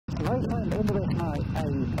We zijn onderweg naar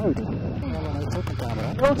IJmuiden. Een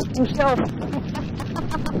Helmcamera. Groot toestel.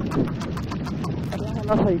 En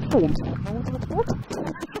als hij komt, dan moeten we het op.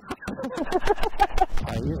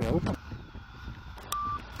 Hier ook.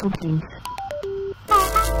 Tot ziens.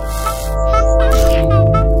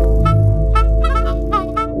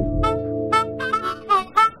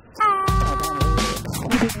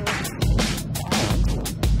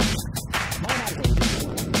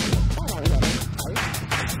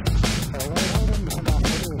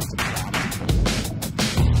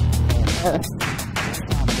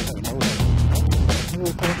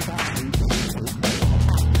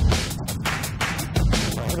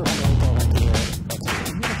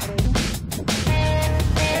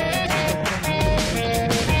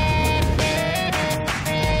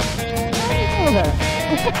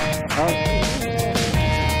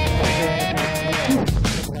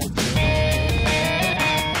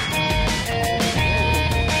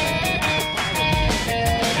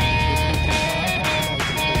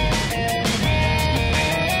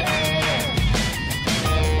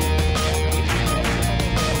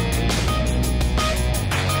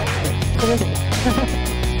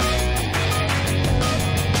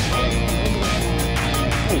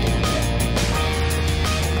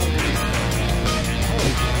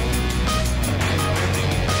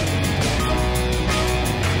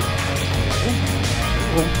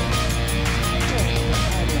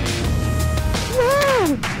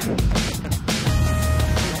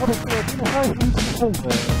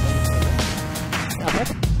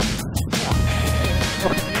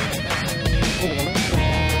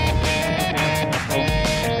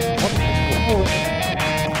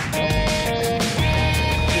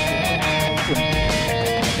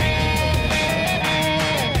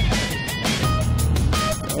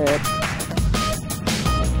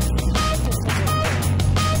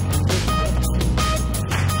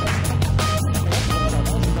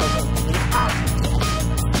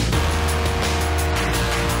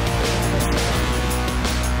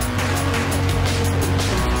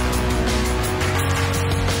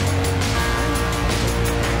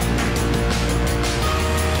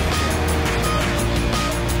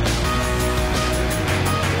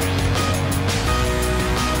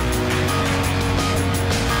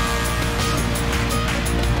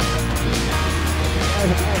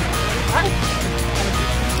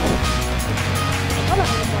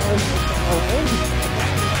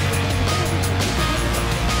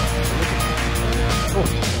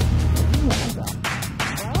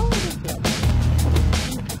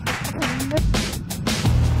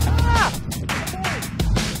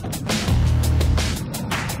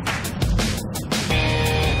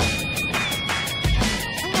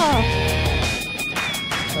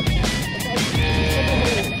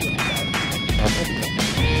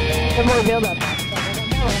 Een mooi beeld dat.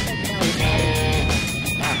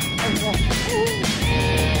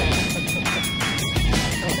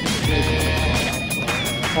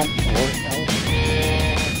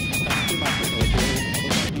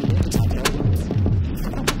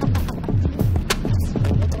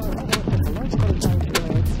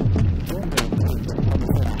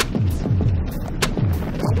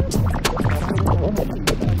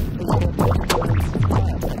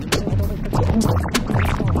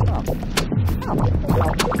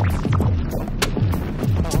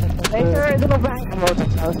 Deze er nog bij gemoten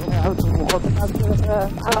trouwens. De auto begon natuurlijk aan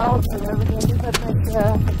de hand. We hebben dit met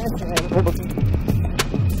mensen robot.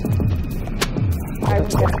 Hij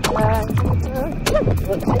is echt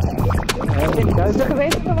is er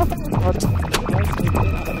geweest of wat?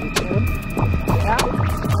 Ja,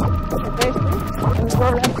 deze niet. En ik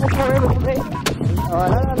wil even voor hebben geweest.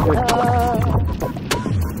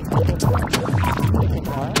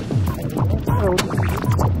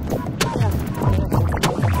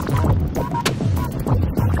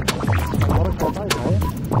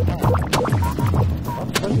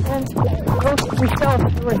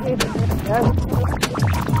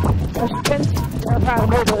 Als je kent, ervaren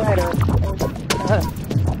motorrijder.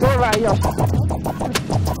 Doorwaarjas.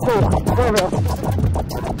 Voorbeeld.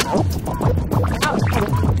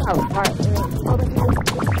 Nou, maar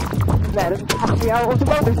nee, dat is achter jou op de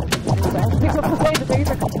boot. Ik heb gezeten, denk ik,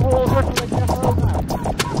 dat ik vol wordt dat ik zeg, oh,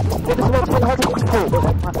 dit is wat van harte gevoel.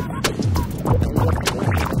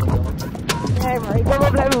 Nee, maar ik ben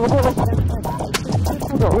wel blij met mijn rollen.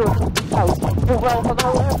 Nou, toch wel van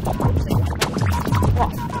alle.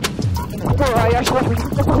 Doorwaarjas was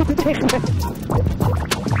niet nog goed tegen me.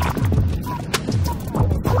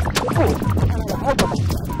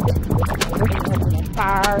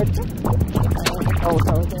 Paard.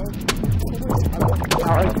 Auto.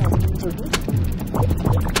 Nou, ik ga het niet doen.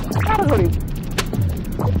 Ga er gewoon niet.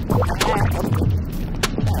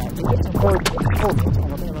 Goed.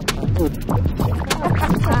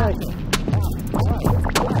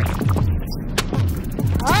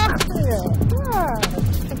 Achter je.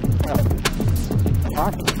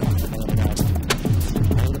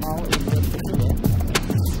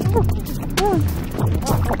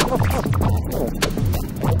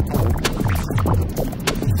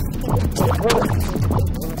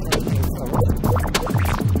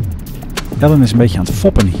 Helemaal in de Ellen is een beetje aan het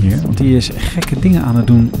foppen hier, want die is gekke dingen aan het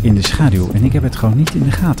doen in de schaduw. En ik heb het gewoon niet in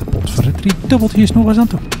de gaten. Potverdorie, dubbelt hier is nog eens aan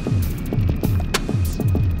toe.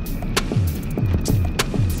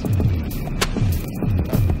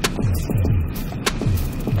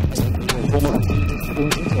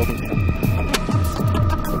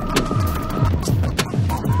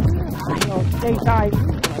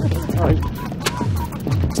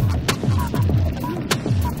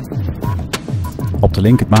 Op de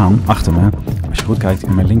linkerbaan, achter me, als je goed kijkt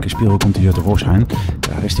in mijn linkerspiegel komt hij hier tevoorschijn.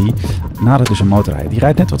 Daar is hij. Nadat dus een motorrijder. Die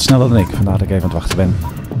rijdt net wat sneller dan ik, vandaar dat ik even aan het wachten ben.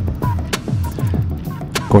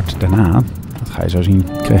 Kort daarna, dat ga je zo zien,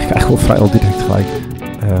 kreeg ik eigenlijk vrijwel direct gelijk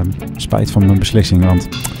spijt van mijn beslissing. Want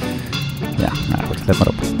ja, nou goed, let maar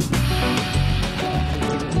op.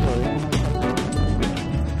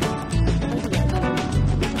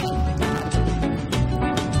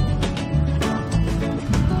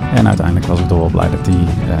 En uiteindelijk was ik toch wel blij dat die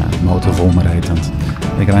motor vol me reed. Want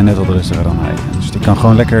ik rijd net wat rustiger dan hij. Dus die kan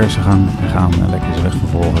gewoon lekker zijn gang gaan en lekker zijn weg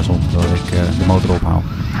vervolgen zonder dat ik de motor ophaal.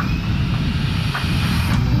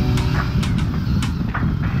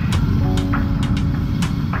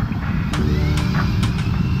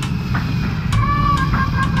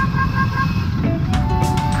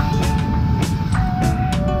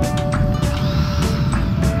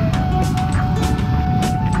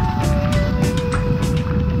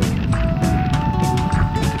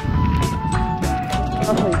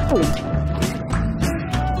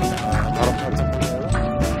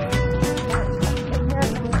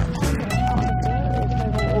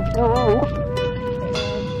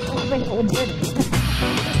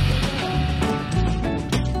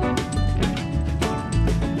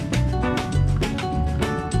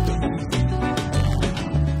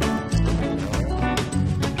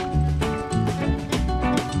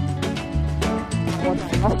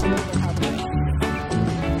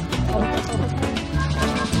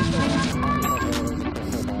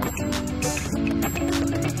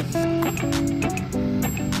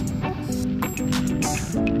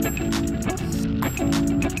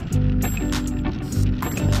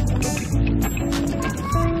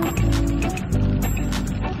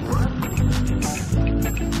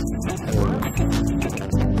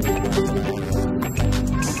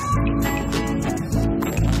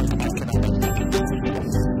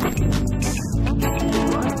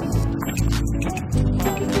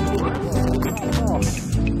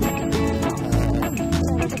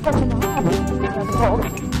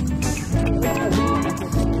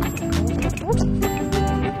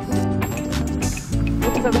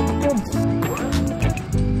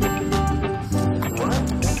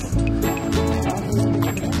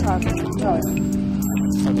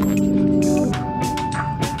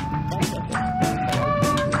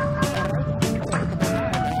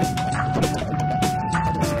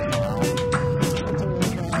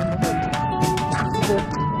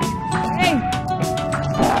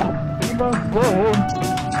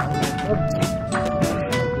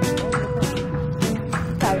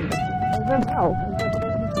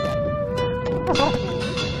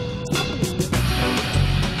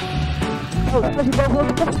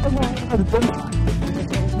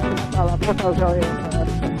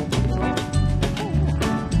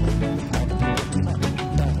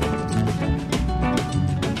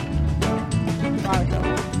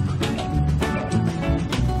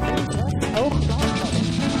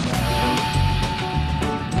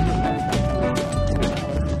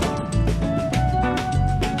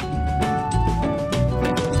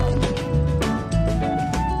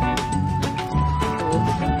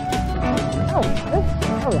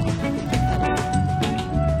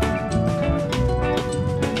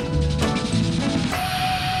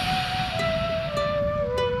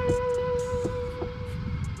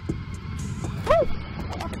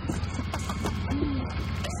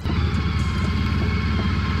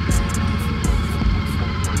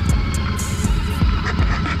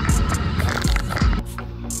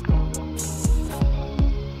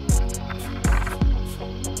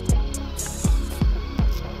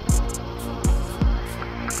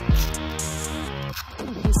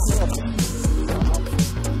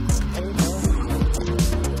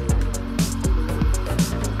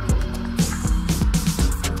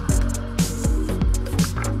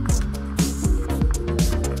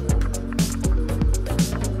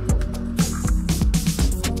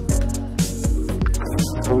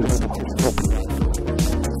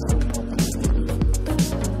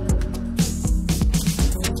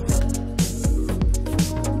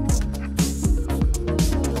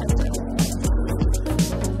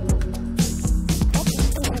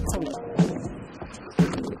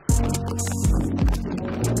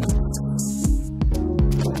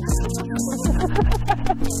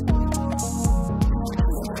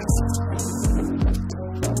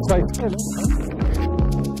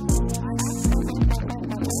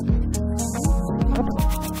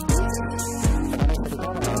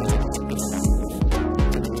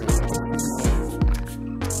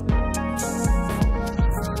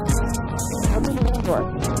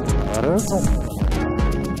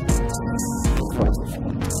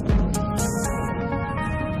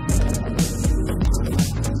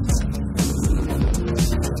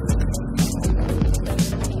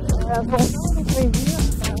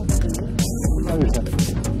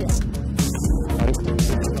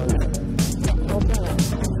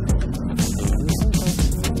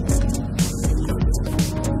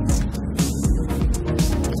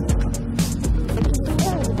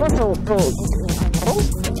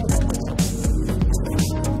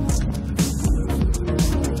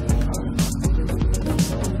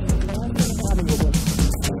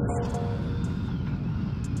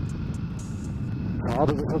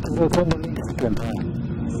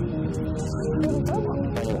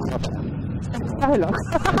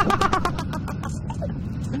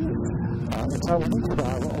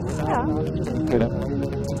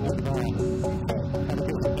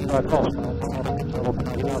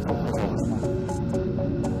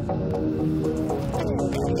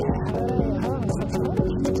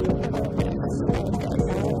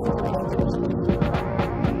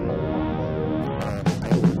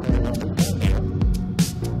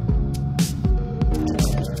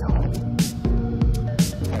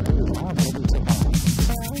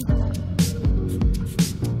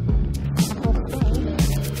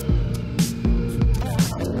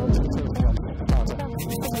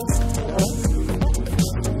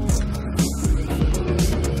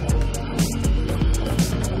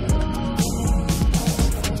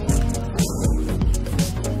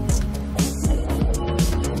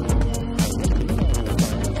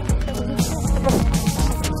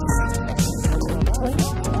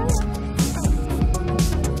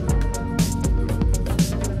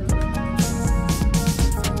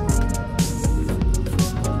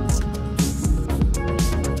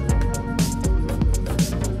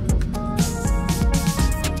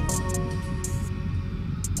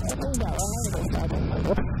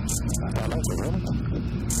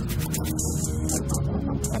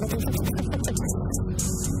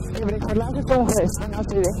 Geweest, en als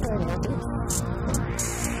die weg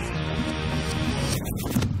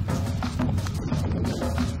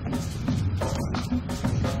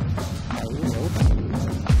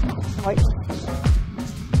hoi.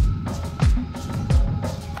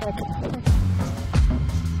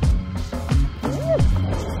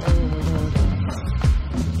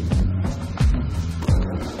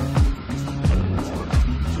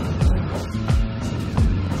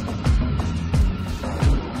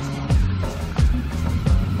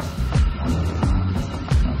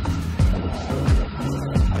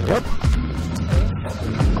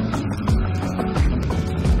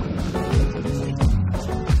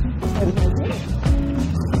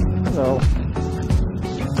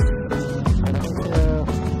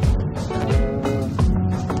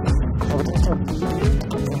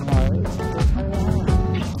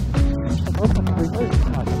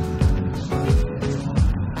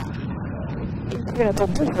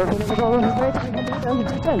 Tot dusver vind ik het wel een verbetering van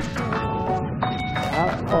 30%. Ja,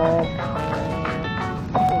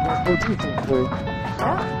 motief.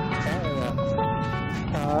 Ja?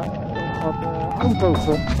 Auto's.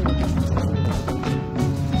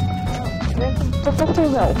 Tot nog toe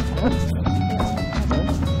wel.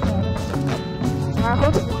 Maar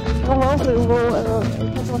goed, nogmaals, ik heb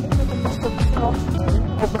nog niet met een master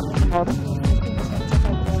gehad.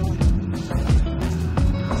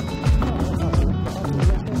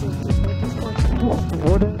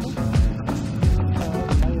 Worden.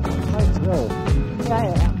 Ja.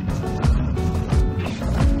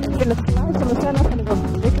 Ik vind het geluid van de Sena vind ik wat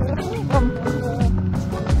dikker dan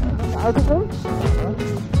de autocom.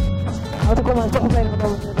 De autocom heeft toch alleen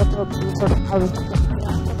dat een soort oude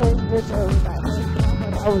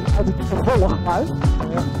volle geluid.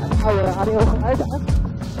 Het oude radiogeluid.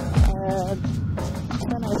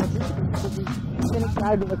 Sena is het niet. Die vind ik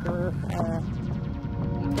duidelijker.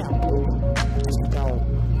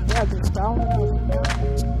 Ja, digitaal.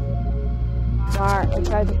 Maar het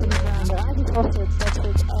feit dat je niet aan de radio vast zit, dat vind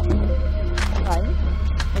ik echt fijn. Ik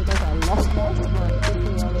denk dat hij lastig is, maar ik vind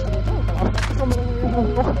het wel eens ook. Als ik kom er weer nog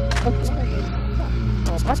wat apart.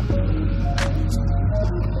 Dat laatste, niet meer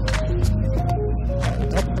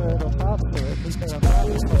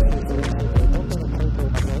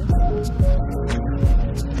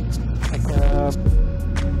aan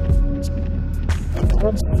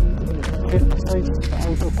ik vind nog steeds de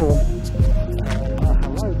auto komt naar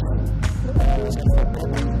geluid.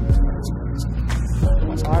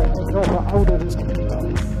 oude rit.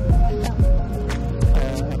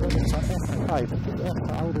 Dat is echt een feit. Het is echt een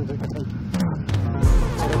oude rit.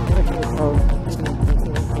 Dat merk je gewoon.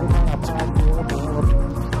 Een apparaatje op.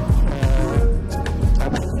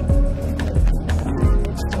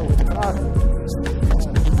 Over te vragen.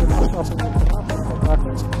 Je kunt afstappen en te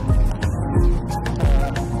vragen.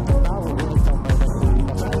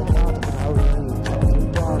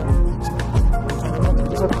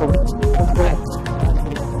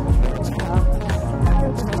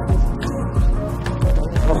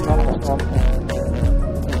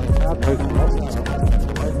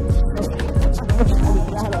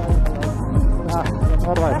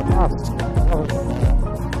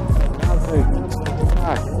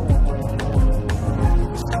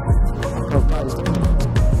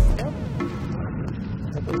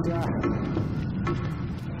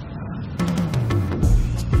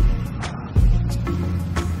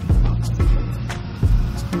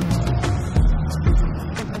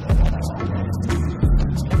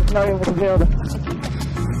 Nou, je moet de beelden.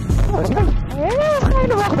 Oh, ja. Heel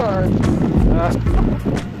schijne wacht hoor. Ja.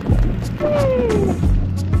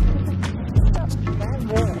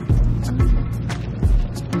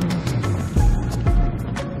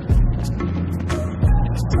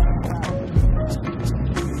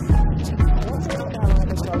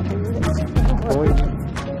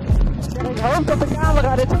 Ik hoop dat de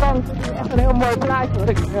camera dit vangt. Het is echt een heel mooi plaatje wat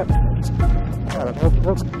ik heb. Ja, dat hoop ik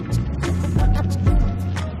ook.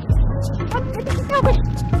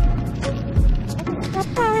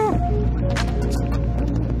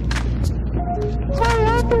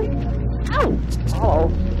 Hallo.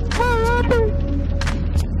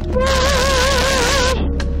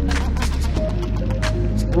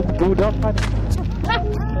 Doe dat maar niet.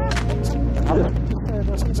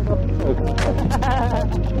 Dat is wel leuk.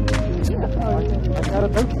 Heb jij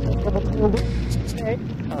dat ook? Kan dat veel doen? Nee.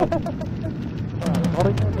 Ja, dat had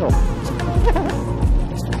ik net wel.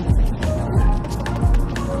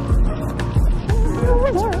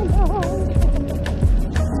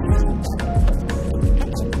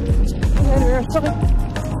 Weer, sorry.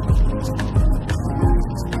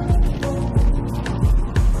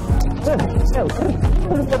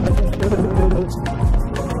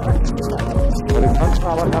 Wil ik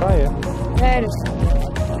maximaal gaan rijden? Nee, dus.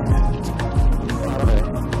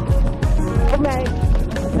 Op mij.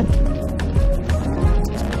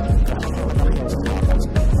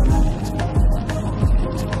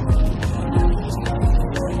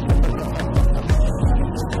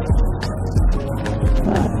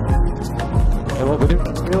 Ik ben wel benieuwd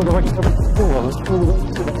wat je ervan voelt. Want het voelde wel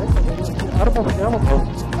iets in de arm of je helm ook.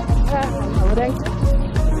 Ja, nou, wat denk je?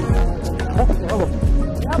 Of je helm.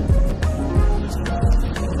 Ja.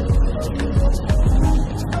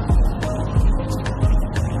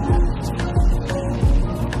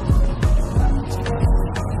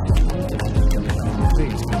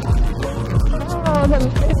 Oh, dan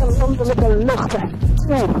is een landelijke luchten.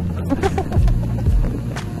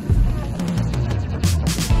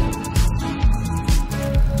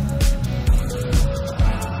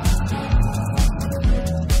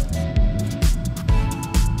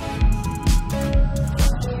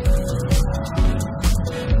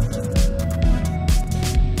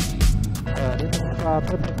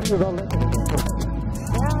 Temperatuur wel lekker. Ja,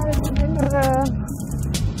 het is minder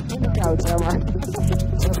koud, zeg maar.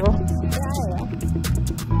 Ja, toch? Ja, ja.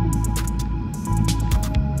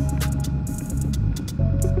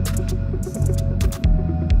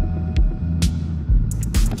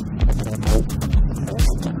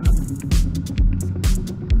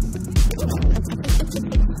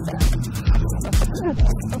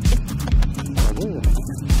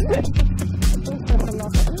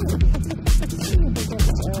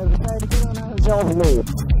 Zelf lol.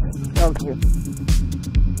 Dank je.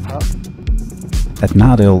 Ja. Het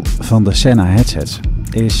nadeel van de Sena headsets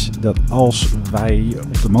is dat als wij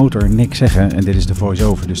op de motor niks zeggen, en dit is de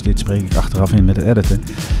voice-over, dus dit spreek ik achteraf in met het editen.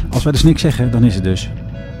 Als wij dus niks zeggen, dan is het dus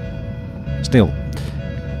stil.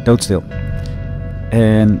 Doodstil.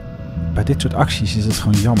 En bij dit soort acties is het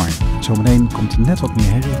gewoon jammer. Zometeen komt er net wat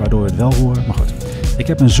meer herrie, waardoor we het wel horen. Maar goed, ik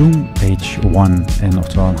heb een Zoom H1 en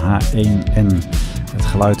oftewel een H1 en het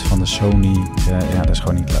geluid van de Sony, ja, dat is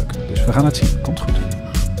gewoon niet leuk. Dus we gaan het zien. Komt goed.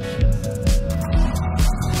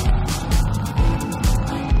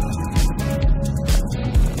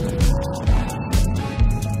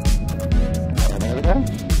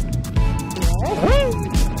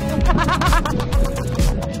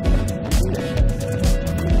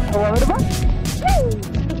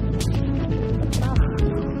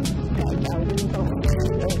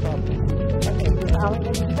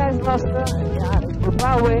 Ja, de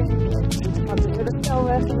verbouwing, natuurlijk.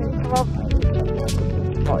 snelweg. Wat?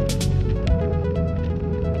 Mooi.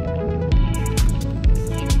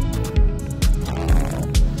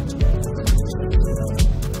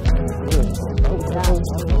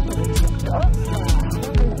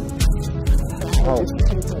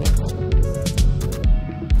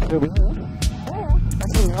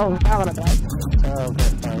 Oh, we gaan er bij. Oké,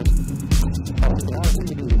 fijn. Ja, zie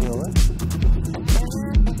je niet veel, hè?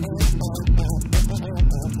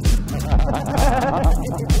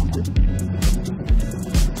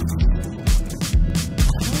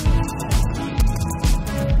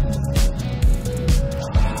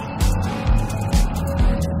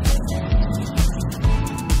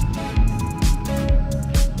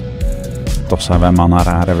 Toch zijn wij mannen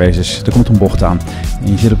rare wezens. Er komt een bocht aan.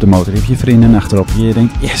 En je zit op de motor, je hebt je vrienden achterop. Je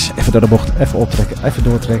denkt, yes, even door de bocht, even optrekken, even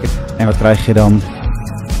doortrekken. En wat krijg je dan?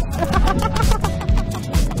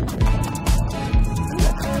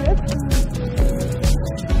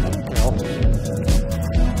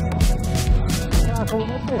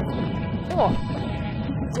 Oh,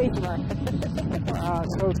 weet je maar. Ah,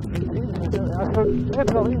 zo. Ja, zo.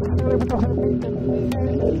 Net wel in. We hebben toch een beetje.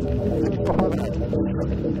 Toch wel.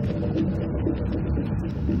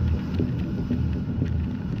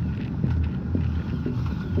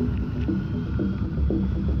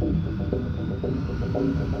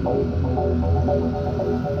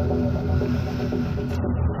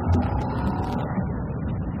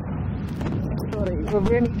 Sorry, ik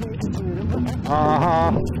probeer niet mee te sturen. Aha.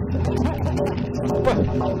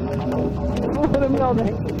 Ik voelde hem wel, denk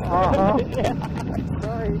ik. Aha. Ja.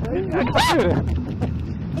 Sorry.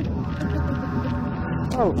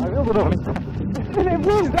 Oh, hij wilde nog niet. Nee,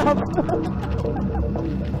 bloed dan.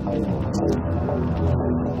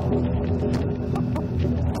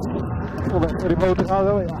 Voor die motor gaan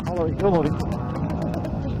zo. Ja, hallo, ik wil nog niet.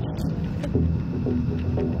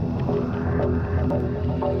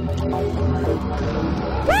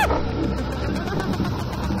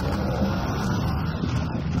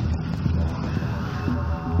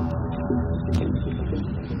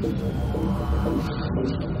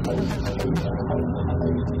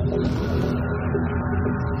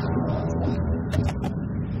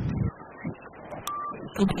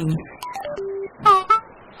 Oké.